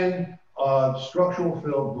 bring in structural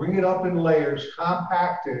fill, bring it up in layers,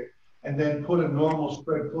 compact it, and then put a normal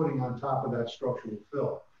spread footing on top of that structural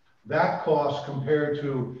fill. That cost compared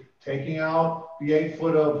to taking out the 8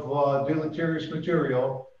 foot of deleterious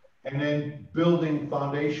material and then building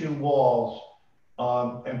foundation walls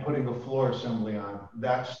and putting a floor assembly on.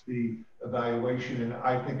 That's the evaluation, and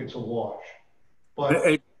I think it's a wash.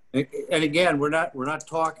 But and again, we're not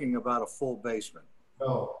talking about a full basement.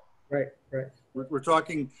 No. Right, right. We're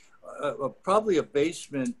talking probably a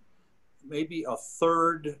basement, maybe a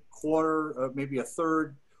third, quarter, maybe a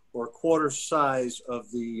third or quarter size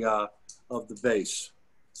of the base.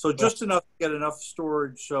 So just enough to get enough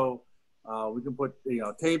storage so we can put, you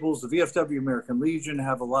know, tables. The VFW American Legion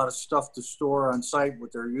have a lot of stuff to store on site,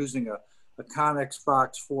 what they're using a Connex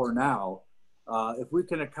box for now. If we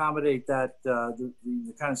can accommodate that, the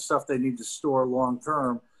kind of stuff they need to store long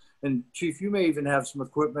term. And Chief, you may even have some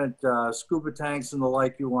equipment, scuba tanks and the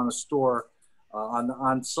like you want to store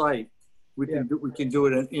on site. We can do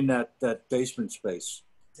it in that basement space.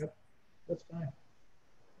 Yep, that's fine.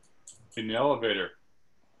 In the elevator.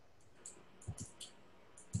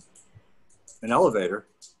 An elevator?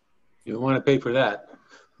 You don't want to pay for that.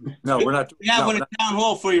 No, we're not. We have one in town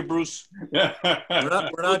hall for you, Bruce. We're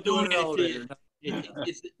not doing an elevator.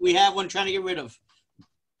 We have one trying to get rid of.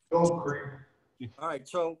 Go, Cream. All right,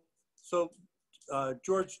 so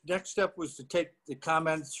George, next step was to take the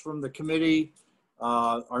comments from the committee.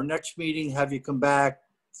 Our next meeting, have you come back,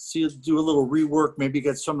 do a little rework, maybe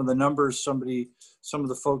get some of the numbers some of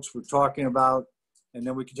the folks were talking about, and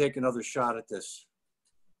then we can take another shot at this.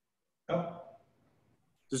 Yep.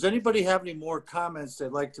 Does anybody have any more comments they'd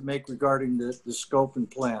like to make regarding the scope and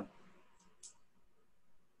plan?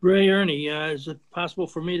 Ray, Ernie, is it possible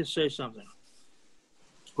for me to say something?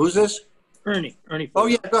 Who's this? Ernie. Oh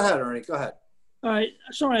yeah, go ahead, Ernie, go ahead. All right,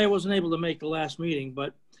 sorry I wasn't able to make the last meeting,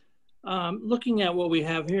 but looking at what we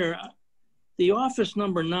have here, the office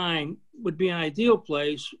number 9 would be an ideal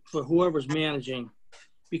place for whoever's managing,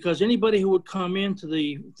 because anybody who would come into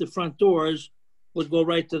the front doors would go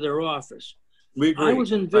right to their office. We agree. I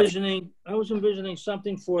was envisioning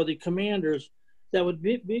something for the commanders that would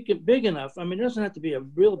be big enough. I mean, it doesn't have to be a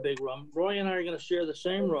real big room. Roy and I are going to share the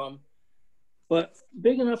same room, but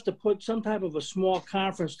big enough to put some type of a small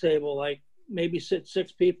conference table, like maybe sit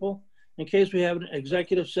 6 people in case we have an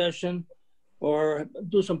executive session or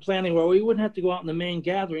do some planning where we wouldn't have to go out in the main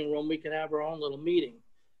gathering room. We could have our own little meeting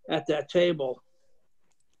at that table.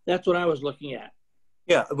 That's what I was looking at.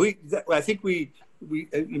 Yeah, I think you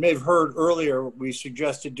may have heard earlier, we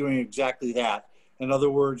suggested doing exactly that. In other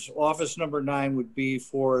words, office number 9 would be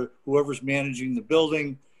for whoever's managing the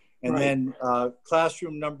building. And then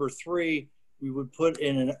classroom number 3, we would put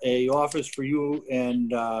in a office for you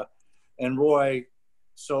and Roy,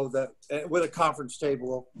 so that with a conference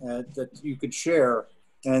table that you could share,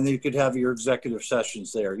 and you could have your executive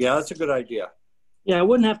sessions there. Yeah, that's a good idea. Yeah, it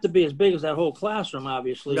wouldn't have to be as big as that whole classroom,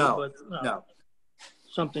 obviously. No, but, no.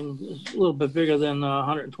 Something a little bit bigger than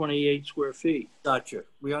 128 square feet. Gotcha.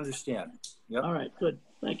 We understand. Yep. All right, good.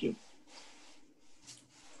 Thank you.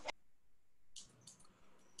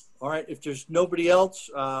 All right, if there's nobody else,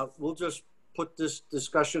 we'll just put this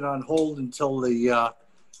discussion on hold until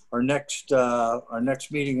our next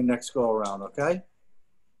meeting and next go around, okay?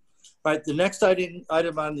 All right, the next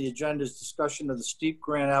item on the agenda is discussion of the STEEP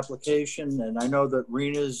grant application, and I know that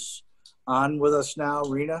Rena's on with us now.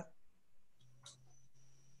 Rena?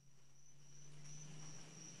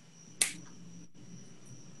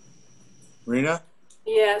 Rena?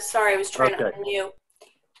 Yeah, sorry, I was trying to unmute.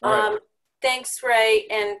 All right. Thanks, Ray,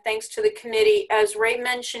 and thanks to the committee. As Ray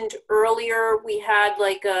mentioned earlier, we had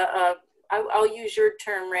like I'll use your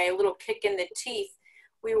term, Ray, a little kick in the teeth.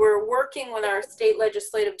 We were working with our state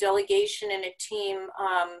legislative delegation and a team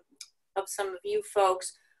of some of you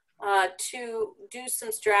folks to do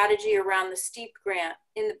some strategy around the STEEP grant.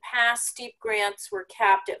 In the past, STEEP grants were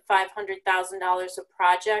capped at $500,000 a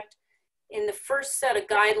project. In the first set of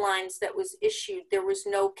guidelines that was issued, there was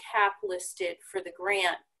no cap listed for the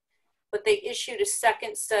grant, but they issued a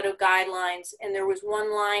second set of guidelines, and there was one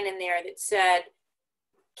line in there that said,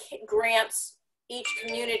 grants, each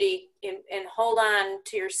community, and hold on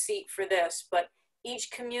to your seat for this, but each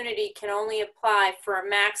community can only apply for a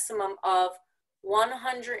maximum of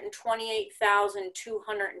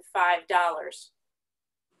 $128,205.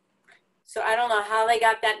 So I don't know how they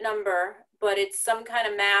got that number, but it's some kind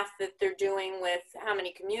of math that they're doing with how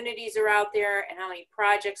many communities are out there and how many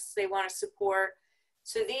projects they want to support.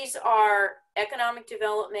 So these are economic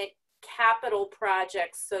development capital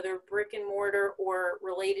projects, so they're brick and mortar or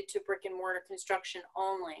related to brick and mortar construction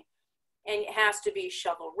only. And it has to be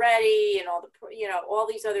shovel ready and all the, all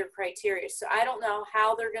these other criteria. So I don't know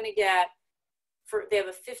how they're going to get they have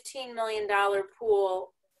a $15 million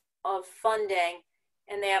pool of funding,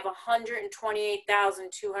 and they have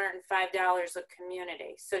 $128,205 a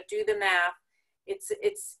community. So do the math.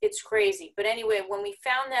 It's crazy. But anyway, when we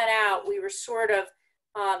found that out, we were sort of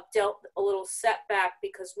dealt a little setback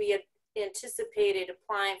because we had anticipated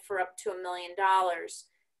applying for up to $1 million.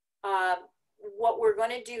 what we're going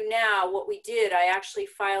to do now, what we did, I actually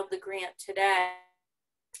filed the grant today.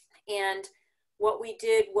 And what we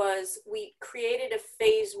did was we created a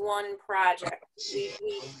phase 1 project. We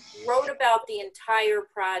wrote about the entire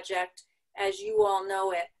project as you all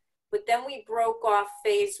know it, but then we broke off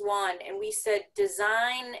phase 1 and we said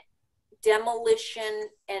design, demolition,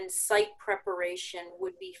 and site preparation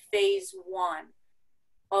would be phase 1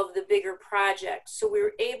 of the bigger project. So we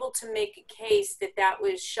were able to make a case that that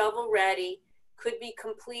was shovel ready, could be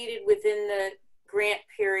completed within the grant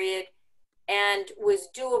period, and was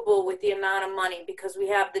doable with the amount of money, because we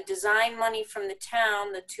have the design money from the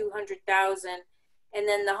town, the $200,000, and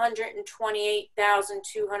then the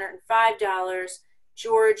 $128,205.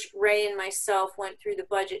 George, Ray, and myself went through the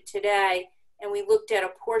budget today, and we looked at a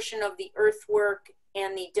portion of the earthwork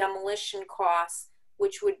and the demolition costs,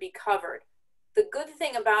 which would be covered. The good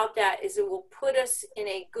thing about that is it will put us in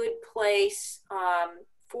a good place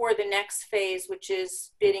for the next phase, which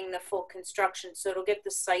is bidding the full construction. So it'll get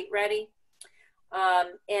the site ready.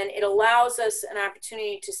 And it allows us an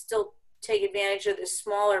opportunity to still take advantage of this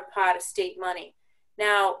smaller pot of state money.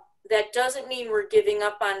 Now, that doesn't mean we're giving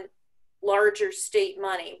up on larger state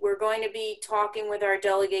money. We're going to be talking with our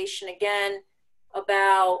delegation again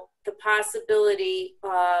about the possibility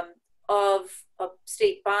of a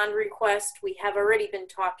state bond request. We have already been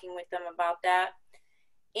talking with them about that.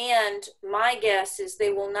 And my guess is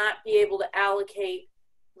they will not be able to allocate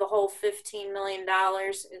the whole $15 million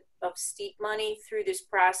of steep money through this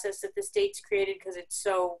process that the state's created, because it's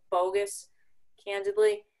so bogus,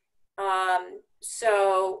 candidly.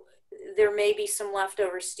 So there may be some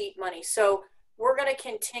leftover steep money. So we're going to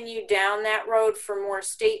continue down that road for more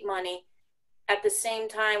state money. At the same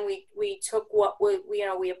time, we took what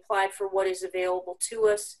we applied for what is available to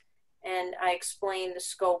us, and I explained the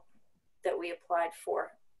scope that we applied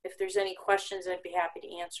for. If there's any questions, I'd be happy to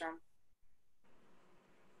answer them.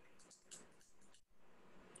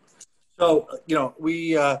 So,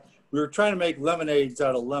 we were trying to make lemonades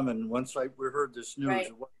out of lemon. Once we heard this news,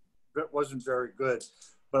 right. It wasn't very good.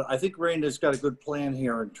 But I think Raina's got a good plan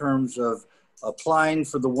here in terms of applying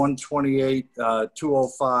for the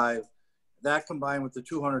 128,205. That combined with the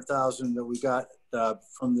 200,000 that we got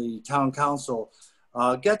from the town council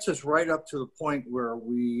gets us right up to the point where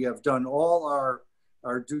we have done all our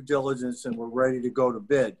due diligence and we're ready to go to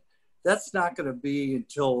bid. That's not going to be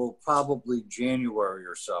until probably January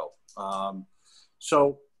or so.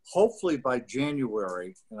 So hopefully by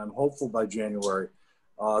January, and I'm hopeful by January,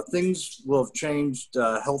 things will have changed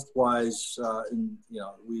health-wise.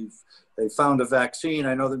 They found a vaccine.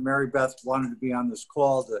 I know that Mary Beth wanted to be on this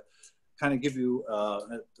call to kind of give you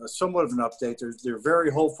somewhat of an update. They're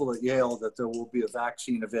very hopeful at Yale that there will be a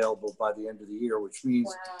vaccine available by the end of the year, which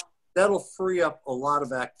means that'll free up a lot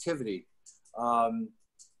of activity.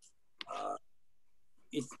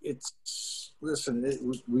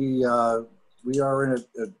 We are in a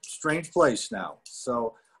strange place now.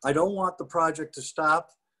 So I don't want the project to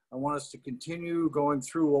stop. I want us to continue going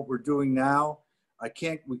through what we're doing now.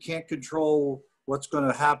 We can't control what's going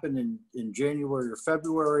to happen in January or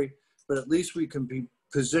February, but at least we can be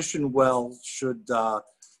positioned well should the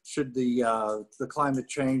climate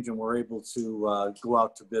change and we're able to go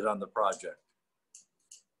out to bid on the project.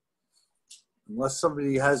 Unless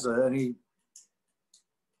somebody has any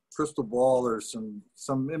crystal ball or some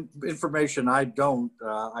information I don't,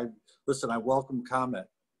 I welcome comment.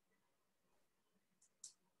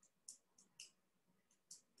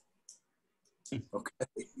 Okay.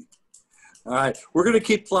 All right. We're going to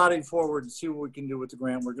keep plodding forward and see what we can do with the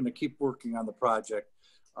grant. We're going to keep working on the project.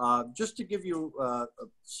 Just to give you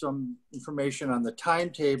some information on the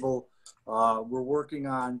timetable we're working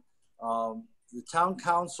on, the town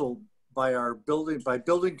council by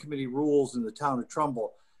building committee rules in the town of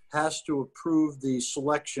Trumbull has to approve the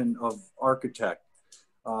selection of architect.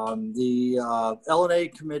 The L&A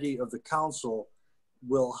committee of the council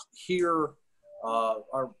will hear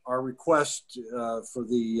our request for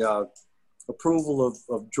the approval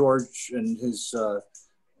of George and his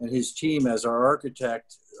team as our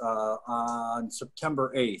architect on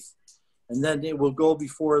September 8th. And then it will go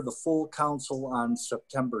before the full council on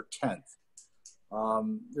September 10th.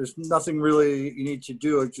 There's nothing really you need to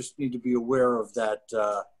do. You just need to be aware of that,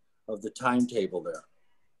 of the timetable there.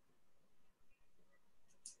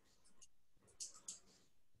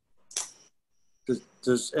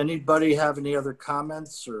 Does anybody have any other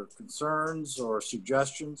comments or concerns or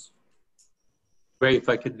suggestions? Ray, if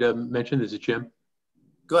I could mention, this is Jim.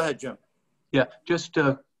 Go ahead, Jim. Yeah, just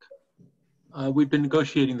we've been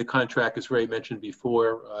negotiating the contract, as Ray mentioned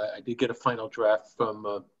before. I did get a final draft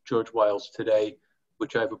from George Wiles today,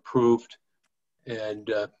 which I've approved. And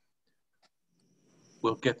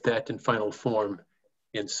we'll get that in final form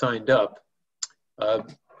and signed up.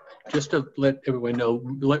 Just to let everyone know,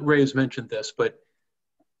 Ray has mentioned this, but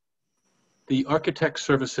the architect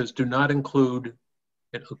services do not include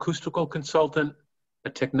an acoustical consultant, a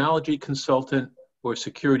technology consultant, or a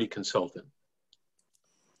security consultant.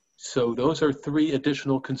 So those are 3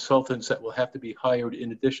 additional consultants that will have to be hired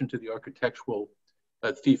in addition to the architectural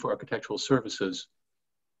fee for architectural services.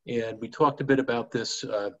 And we talked a bit about this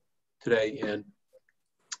today, and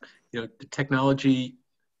the technology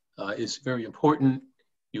is very important.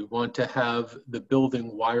 You want to have the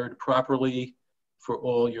building wired properly for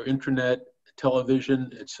all your internet,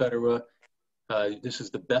 television, etc. This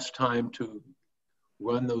is the best time to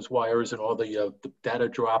run those wires and all the data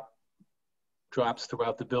drops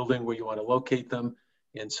throughout the building where you want to locate them.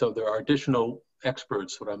 And so there are additional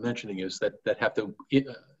experts. What I'm mentioning is that have to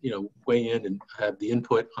weigh in and have the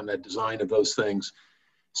input on that design of those things.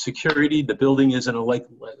 Security, the building is in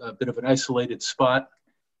a bit of an isolated spot.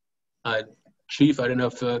 Chief, I don't know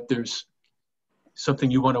if there's something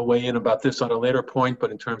you want to weigh in about this on a later point,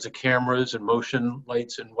 but in terms of cameras and motion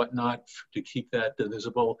lights and whatnot to keep that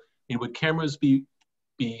visible, would cameras be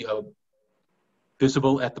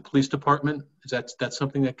visible at the police department? Is that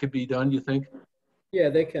something that could be done, you think? Yeah,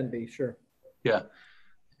 they can be, sure. Yeah,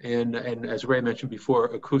 and as Ray mentioned before,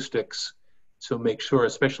 acoustics. So make sure,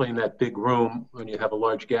 especially in that big room, when you have a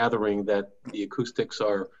large gathering, that the acoustics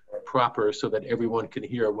are proper so that everyone can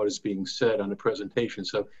hear what is being said on the presentation.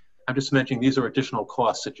 So I'm just mentioning these are additional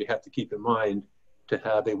costs that you have to keep in mind to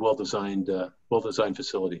have a well-designed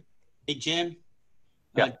facility. Hey, Jim?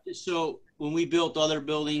 Yeah. So when we built other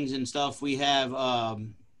buildings and stuff, we have a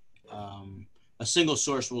single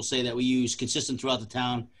source, we'll say, that we use consistent throughout the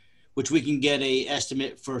town, which we can get a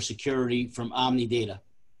estimate for security from Omnidata,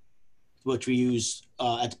 which we use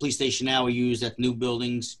at the police station now. We use at new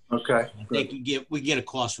buildings. Okay. We can get a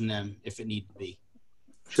cost from them if it need to be.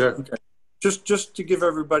 Sure. Okay. Just to give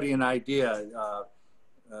everybody an idea,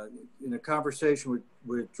 in a conversation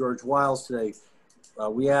with George Wiles today,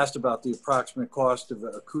 we asked about the approximate cost of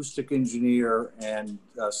an acoustic engineer and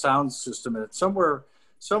sound system, and it's somewhere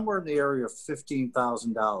in the area of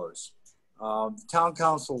 $15,000. The town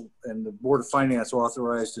council and the Board of Finance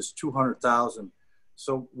authorized this $200,000.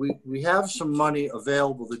 So we have some money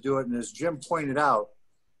available to do it. And as Jim pointed out,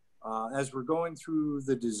 as we're going through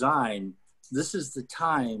the design, this is the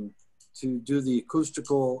time to do the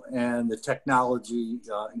acoustical and the technology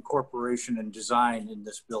incorporation and design in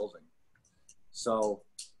this building. So,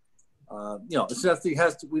 it's nothing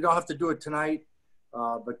we don't have to do it tonight,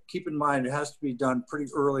 but keep in mind it has to be done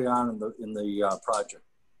pretty early on in the project.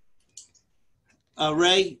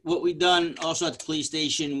 Ray, what we've done also at the police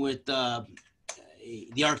station with the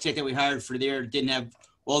architect that we hired for there didn't have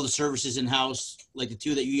all the services in house, like the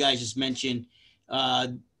 2 that you guys just mentioned.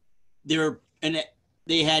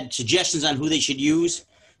 They had suggestions on who they should use.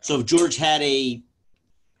 So if George had a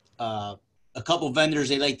couple vendors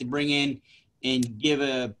they'd like to bring in and give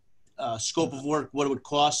a scope of work, what it would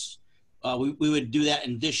cost, we would do that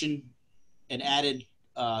in addition and added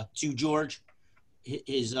to George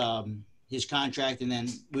his contract, and then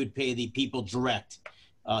we would pay the people direct,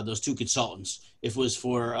 those 2 consultants. If it was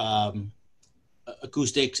for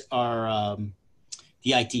acoustics or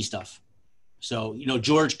the IT stuff. So,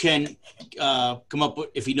 George can come up with,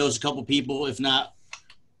 if he knows a couple people. If not,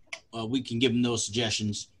 we can give him those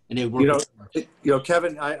suggestions, and they work.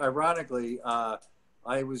 Kevin, ironically,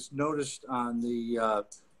 I was noticed on the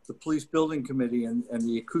police building committee and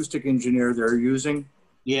the acoustic engineer they're using.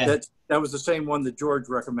 Yeah. That was the same one that George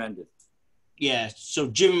recommended. Yeah. So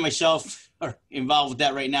Jim and myself are involved with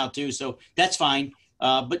that right now too. So that's fine.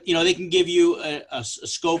 But they can give you a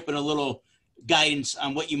scope and a little guidance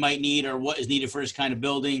on what you might need or what is needed for this kind of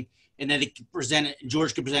building, and then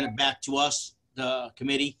George can present it back to us, the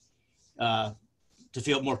committee, to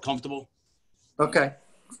feel more comfortable. Okay,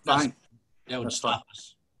 fine. That would stop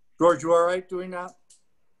us. George, you all right doing that?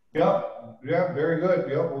 Yep. Yeah, very good.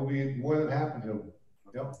 Yep, we'll be more than happy to.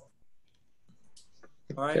 Yep.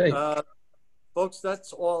 All right, folks,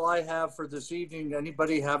 that's all I have for this evening.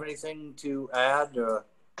 Anybody have anything to add?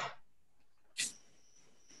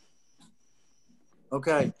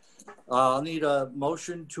 Okay, I'll need a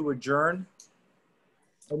motion to adjourn.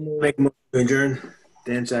 Make a motion to adjourn.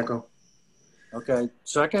 Dan Sacco. Okay,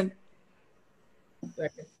 second?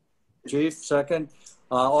 Second. Chief, second.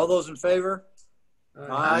 All those in favor?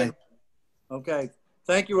 Aye. Okay,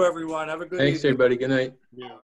 thank you, everyone. Have a good evening. Thanks, everybody. Good night. Yeah.